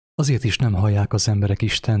Azért is nem hallják az emberek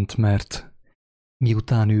Istent, mert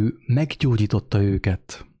miután ő meggyógyította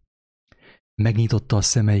őket, megnyitotta a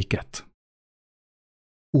szemeiket,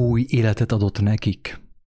 új életet adott nekik,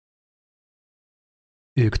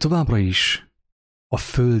 ők továbbra is a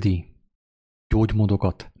földi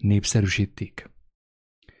gyógymódokat népszerűsítik,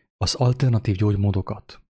 az alternatív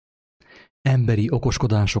gyógymódokat, emberi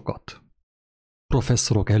okoskodásokat,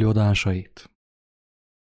 professzorok előadásait,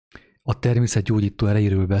 a természet gyógyító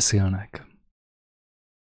erejéről beszélnek,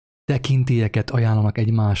 tekintélyeket ajánlanak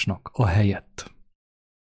egymásnak ahelyett,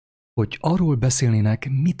 hogy arról beszélnének,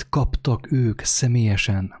 mit kaptak ők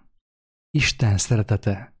személyesen Isten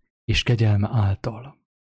szeretete és kegyelme által.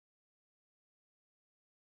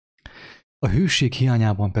 A hűség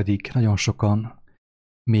hiányában pedig nagyon sokan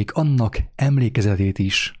még annak emlékezetét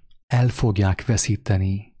is el fogják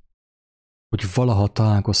veszíteni, hogy valaha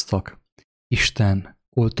találkoztak Isten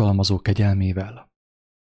oltalmazó kegyelmével,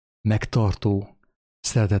 megtartó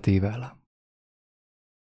szeretetével.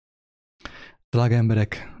 Drága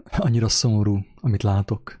emberek, annyira szomorú, amit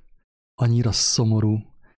látok. Annyira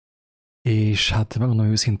szomorú, és hát megmondom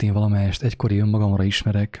őszintén, valamelyest egykori önmagamra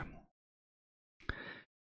ismerek.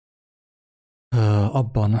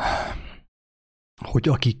 Abban, hogy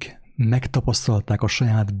akik megtapasztalták a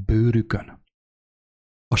saját bőrükön,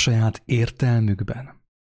 a saját értelmükben,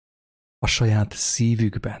 a saját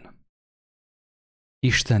szívükben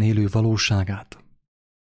Isten élő valóságát,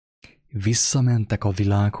 visszamentek a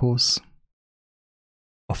világhoz,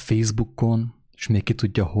 a Facebookon, és még ki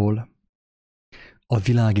tudja hol, a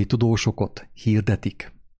világi tudósokat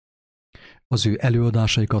hirdetik, az ő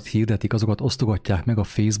előadásaikat hirdetik, azokat osztogatják meg a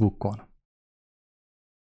Facebookon.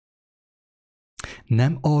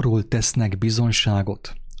 Nem arról tesznek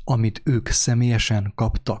bizonyságot, amit ők személyesen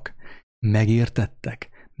kaptak,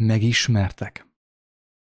 megértettek, megismertek.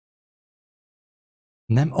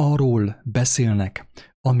 Nem arról beszélnek,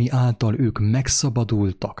 ami által ők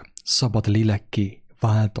megszabadultak, szabad lélekké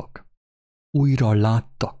váltak, újra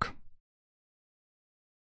láttak.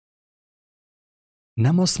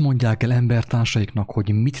 Nem azt mondják el embertársaiknak,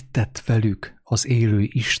 hogy mit tett velük az élő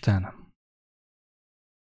Isten,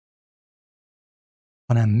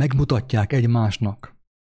 hanem megmutatják egymásnak,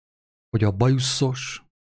 hogy a bajuszos,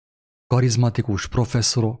 karizmatikus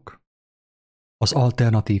professzorok az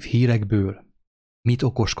alternatív hírekből mit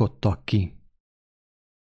okoskodtak ki.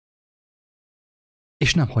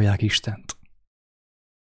 És nem hallják Istent.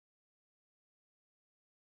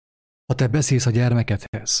 Ha te beszélsz a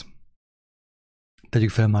gyermekedhez, tegyük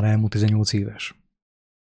fel, már elmúlt 18 éves,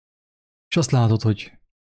 és azt látod, hogy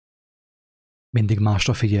mindig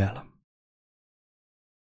másra figyel.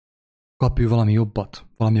 Kap ő valami jobbat,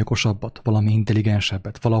 valami okosabbat, valami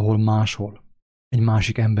intelligensebbet, valahol máshol, egy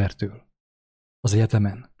másik embertől, az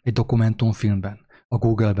egyetemen, egy dokumentumfilmben, a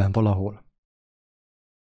Google-ben, valahol.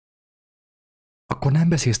 Akkor nem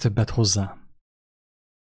beszélsz többet hozzá.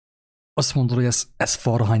 Azt mondod, hogy ez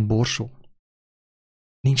farhány borsó.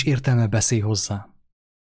 Nincs értelme beszélni hozzá,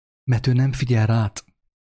 mert ő nem figyel rád,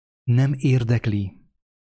 nem érdekli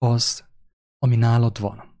az, ami nálad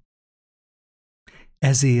van.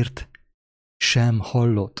 Ezért sem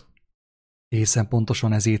hallod, egészen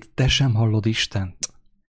pontosan ezért te sem hallod Istent,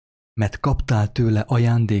 mert kaptál tőle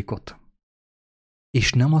ajándékot,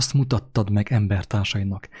 és nem azt mutattad meg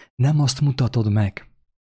embertársainak, nem azt mutatod meg,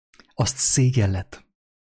 azt szégyelled.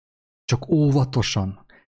 Csak óvatosan,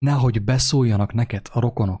 nehogy beszóljanak neked a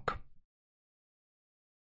rokonok.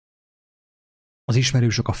 Az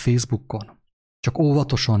ismerősök a Facebookon, csak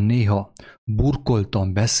óvatosan néha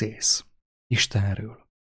burkoltan beszélsz Istenről,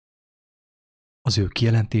 az ő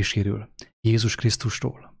kijelentéséről, Jézus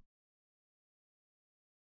Krisztusról.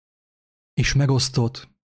 És megosztod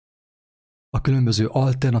a különböző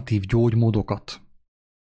alternatív gyógymódokat.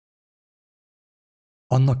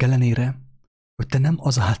 Annak ellenére, hogy te nem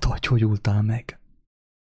azáltal gyógyultál meg.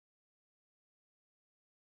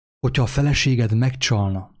 Hogyha a feleséged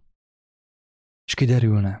megcsalna, és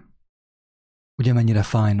kiderülne, ugye mennyire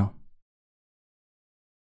fájna.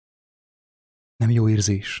 Nem jó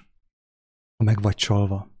érzés, ha meg vagy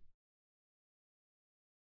csalva.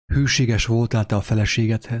 Hűséges voltál te a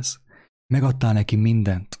feleségedhez, megadtál neki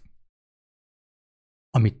mindent,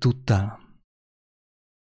 amit tudtál.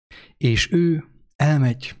 És ő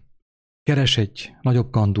elmegy, keres egy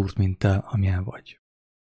nagyobb kandúrt, mint te, amilyen vagy.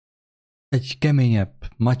 Egy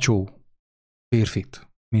keményebb, macsó férfit,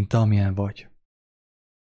 mint te, amilyen vagy.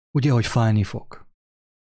 Ugye, hogy fájni fog.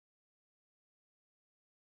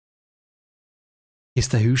 És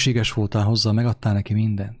te hűséges voltál hozzá, megadtál neki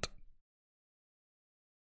mindent.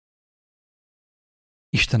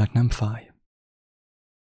 Istennek nem fáj,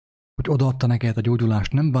 hogy odaadta neked a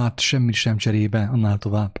gyógyulást, nem várt semmit sem cserébe annál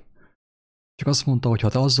tovább. Csak azt mondta, hogy ha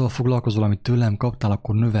te azzal foglalkozol, amit tőlem kaptál,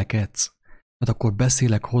 akkor növekedsz, mert akkor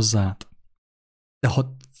beszélek hozzád. De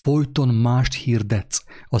ha folyton mást hirdetsz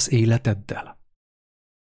az életeddel,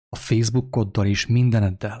 a Facebookoddal és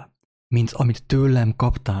mindeneddel, mint amit tőlem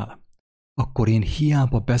kaptál, akkor én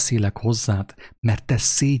hiába beszélek hozzád, mert te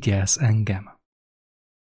szégyellsz engem.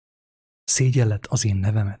 Szégyelled az én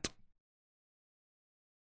nevemet.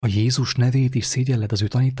 A Jézus nevét is szégyelled, az ő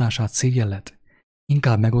tanítását szégyelled.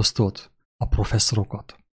 Inkább megosztod a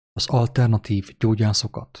professzorokat, az alternatív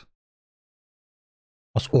gyógyászokat,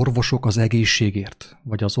 az orvosok az egészségért,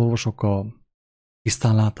 vagy az orvosok a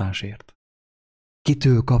tisztánlátásért.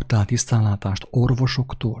 Kitől kaptál tisztánlátást?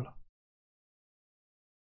 Orvosoktól?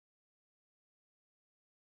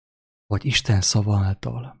 Vagy Isten szava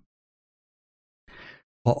által?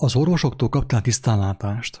 Ha az orvosoktól kaptál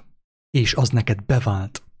tisztánlátást, és az neked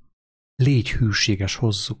bevált, légy hűséges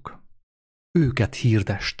hozzuk. Őket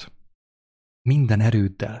hirdest. Minden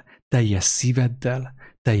erőddel, teljes szíveddel,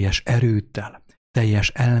 teljes erőddel, teljes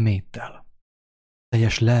elméddel,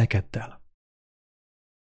 teljes lelkeddel.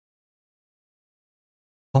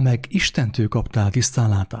 Ha meg Istentől kaptál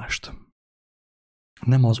tisztánlátást,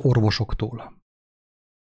 nem az orvosoktól,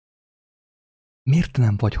 miért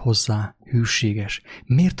nem vagy hozzá hűséges?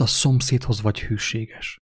 Miért a szomszédhoz vagy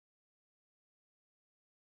hűséges?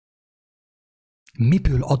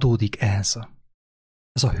 Miből adódik ez?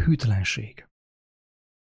 Ez a hűtlenség.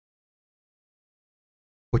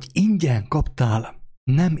 Hogy ingyen kaptál,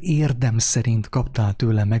 nem érdem szerint kaptál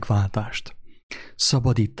tőle megváltást,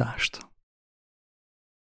 szabadítást.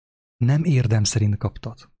 Nem érdem szerint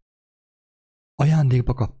kaptad.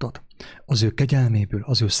 Ajándékba kaptad, az ő kegyelméből,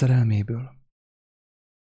 az ő szerelméből.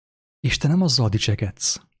 És te nem azzal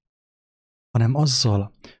dicsekedsz, hanem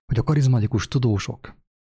azzal, hogy a karizmatikus tudósok,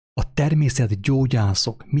 a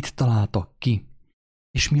természetgyógyászok mit találtak ki,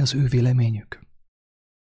 és mi az ő véleményük.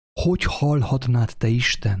 Hogy hallhatnád te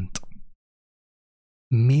Istent?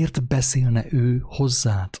 Miért beszélne ő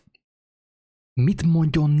hozzád? Mit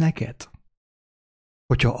mondjon neked?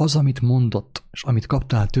 Hogyha az, amit mondott, és amit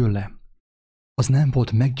kaptál tőle, az nem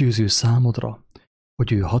volt meggyőző számodra,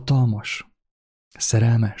 hogy ő hatalmas,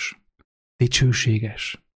 szerelmes,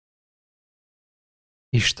 dicsőséges.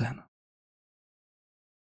 Isten.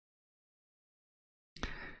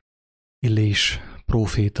 Illés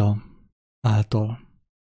próféta által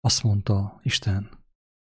azt mondta Isten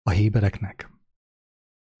a hébereknek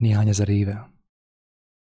néhány ezer éve,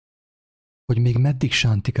 hogy még meddig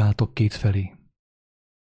sántikáltok kétfelé.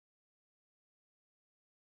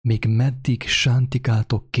 Még meddig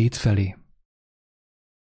sántikáltok kétfelé.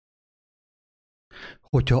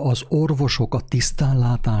 Hogyha az orvosok a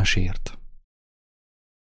tisztánlátásért,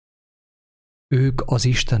 ők az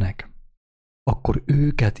istenek, akkor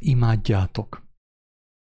őket imádjátok,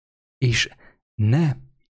 és ne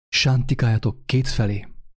sántikáljatok kétfelé.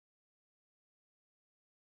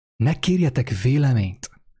 Ne kérjetek véleményt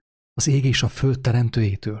az ég és a föld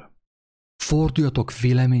teremtőjétől. Forduljatok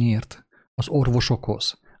véleményért az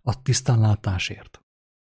orvosokhoz, a tisztánlátásért.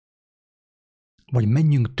 Vagy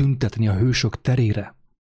menjünk tüntetni a hősök terére,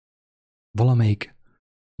 valamelyik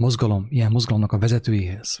mozgalom, ilyen mozgalomnak a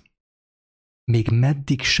vezetőjéhez. Még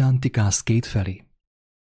meddig sántikálsz kétfelé?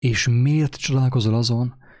 És miért csodálkozol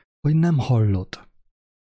azon, hogy nem hallod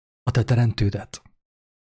a te teremtődet?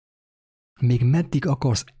 Még meddig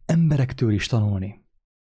akarsz emberektől is tanulni,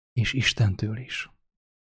 és Istentől is?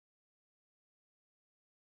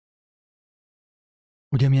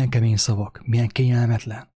 Ugye milyen kemény szavak, milyen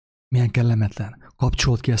kényelmetlen, milyen kellemetlen.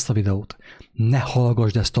 Kapcsold ki ezt a videót. Ne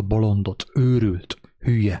hallgassd ezt a bolondot, őrült,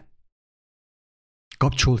 hülye.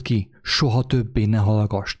 Kapcsold ki, soha többé ne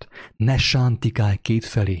hallgassd, ne sántikálj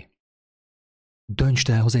kétfelé. Döntsd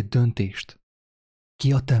el, hoz egy döntést.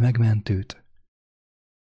 Ki a te megmentőt?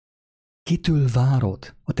 Kitől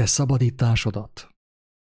várod a te szabadításodat?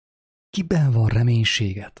 Kiben van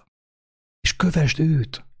reménységed? És kövesd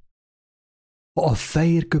őt. Ha a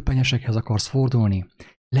fehér köpenyesekhez akarsz fordulni,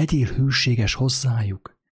 legyél hűséges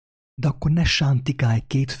hozzájuk, de akkor ne sántikálj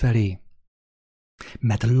kétfelé,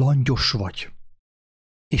 mert langyos vagy,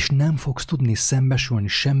 és nem fogsz tudni szembesülni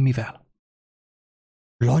semmivel.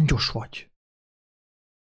 Langyos vagy.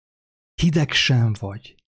 Hideg sem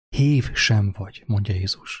vagy, hév sem vagy, mondja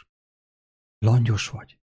Jézus. Langyos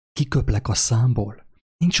vagy. Kiköplek a számból.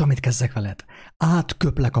 Nincs, amit kezdek veled.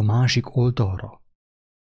 Átköplek a másik oldalra.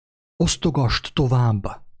 Osztogasd tovább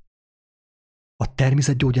a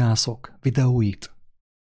természetgyógyászok videóit.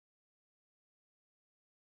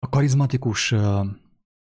 A karizmatikus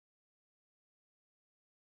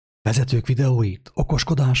vezetők videóit,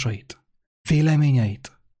 okoskodásait,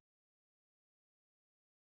 véleményeit.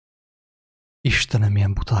 Istenem,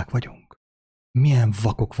 milyen buták vagyunk, milyen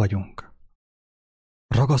vakok vagyunk.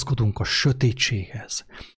 Ragaszkodunk a sötétséghez,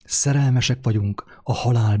 szerelmesek vagyunk a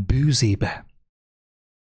halál bűzébe.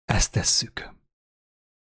 Ezt tesszük.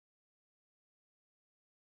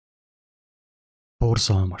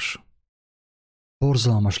 Borzalmas.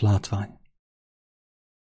 Borzalmas látvány.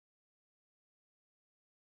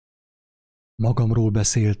 Magamról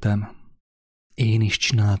beszéltem, én is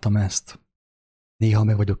csináltam ezt. Néha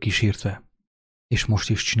meg vagyok kísértve, és most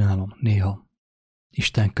is csinálom, néha.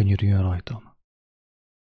 Isten könyörüljön rajtam.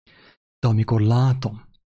 De amikor látom,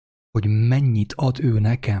 hogy mennyit ad ő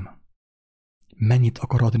nekem, mennyit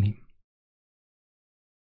akar adni,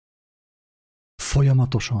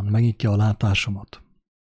 folyamatosan megnyitja a látásomat.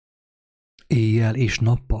 Éjjel és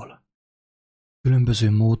nappal,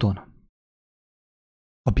 különböző módon,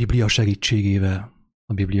 a Biblia segítségével,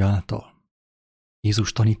 a Biblia által,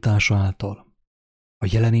 Jézus tanítása által, a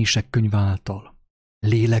jelenések könyve által,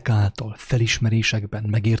 lélek által, felismerésekben,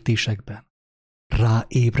 megértésekben,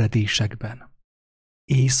 ráébredésekben,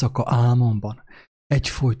 éjszaka álmomban,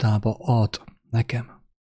 egyfolytában ad nekem.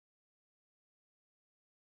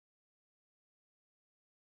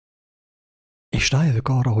 És rájövök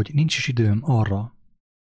arra, hogy nincs is időm arra,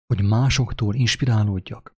 hogy másoktól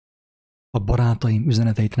inspirálódjak. A barátaim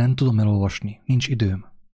üzeneteit nem tudom elolvasni, nincs időm.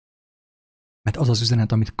 Mert az az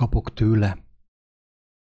üzenet, amit kapok tőle,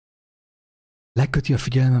 leköti a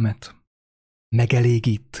figyelmemet,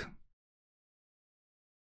 megelégít.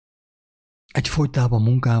 Egyfolytában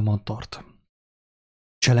munkában tart.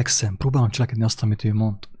 Cselekszem, próbálom cselekedni azt, amit ő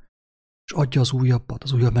mond. És adja az újabbat,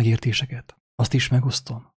 az újabb megértéseket. Azt is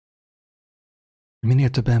megosztom. Minél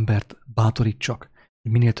több embert bátorítsak,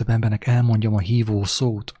 hogy minél több embernek elmondjam a hívó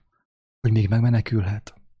szót, hogy még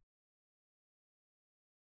megmenekülhet.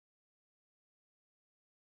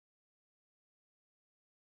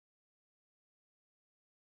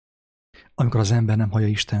 Amikor az ember nem hallja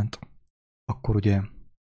Istent, akkor ugye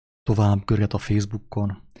tovább görget a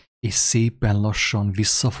Facebookon, és szépen lassan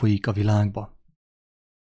visszafolyik a világba.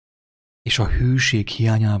 És a hűség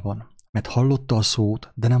hiányában, mert hallotta a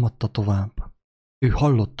szót, de nem adta tovább. Ő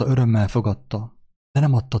hallotta, örömmel fogadta, de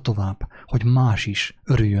nem adta tovább, hogy más is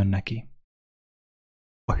örüljön neki.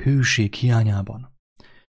 A hűség hiányában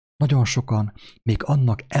nagyon sokan még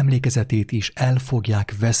annak emlékezetét is el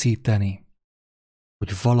fogják veszíteni,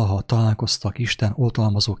 hogy valaha találkoztak Isten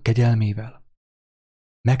oltalmazó kegyelmével,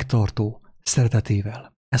 megtartó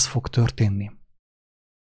szeretetével. Ez fog történni.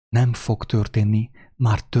 Nem fog történni,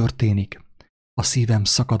 már történik. A szívem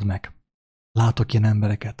szakad meg. Látok ilyen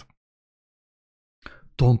embereket.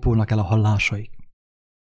 Tompulnak el a hallásaik.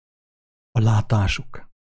 A látásuk.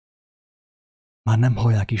 Már nem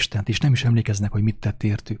hallják Istent, és nem is emlékeznek, hogy mit tett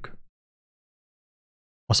értük.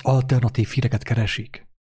 Az alternatív híreket keresik,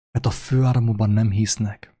 mert a főáramúban nem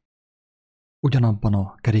hisznek. Ugyanabban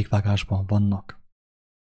a kerékvágásban vannak,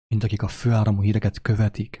 mint akik a főáramú híreket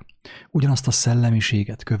követik, ugyanazt a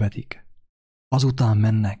szellemiséget követik. Azután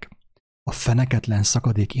mennek a feneketlen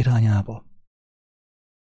szakadék irányába.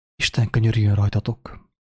 Isten könyörüljön rajtatok,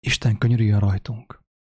 Isten könyörüljön rajtunk.